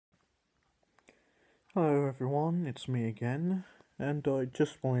Hello everyone, it's me again, and I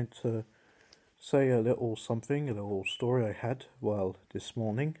just wanted to say a little something, a little story I had, this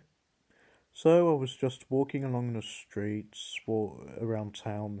morning. So I was just walking along the streets, around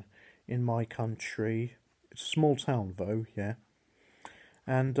town in my country. It's a small town though, yeah.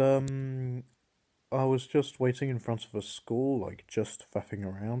 And I was just waiting in front of a school, like just faffing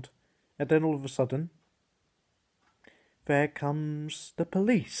around. And then all of a sudden, there comes the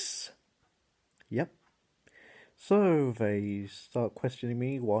police. Yep. So they start questioning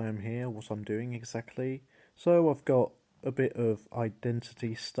me why I'm here, what I'm doing exactly. So I've got a bit of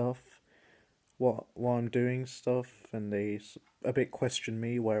identity stuff, what I'm doing stuff, and a bit question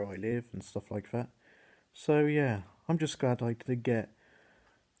me where I live and stuff like that. So yeah, I'm just glad I didn't get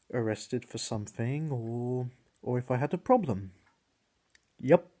arrested for something or if I had a problem.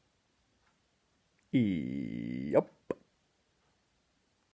 Yup. Yup.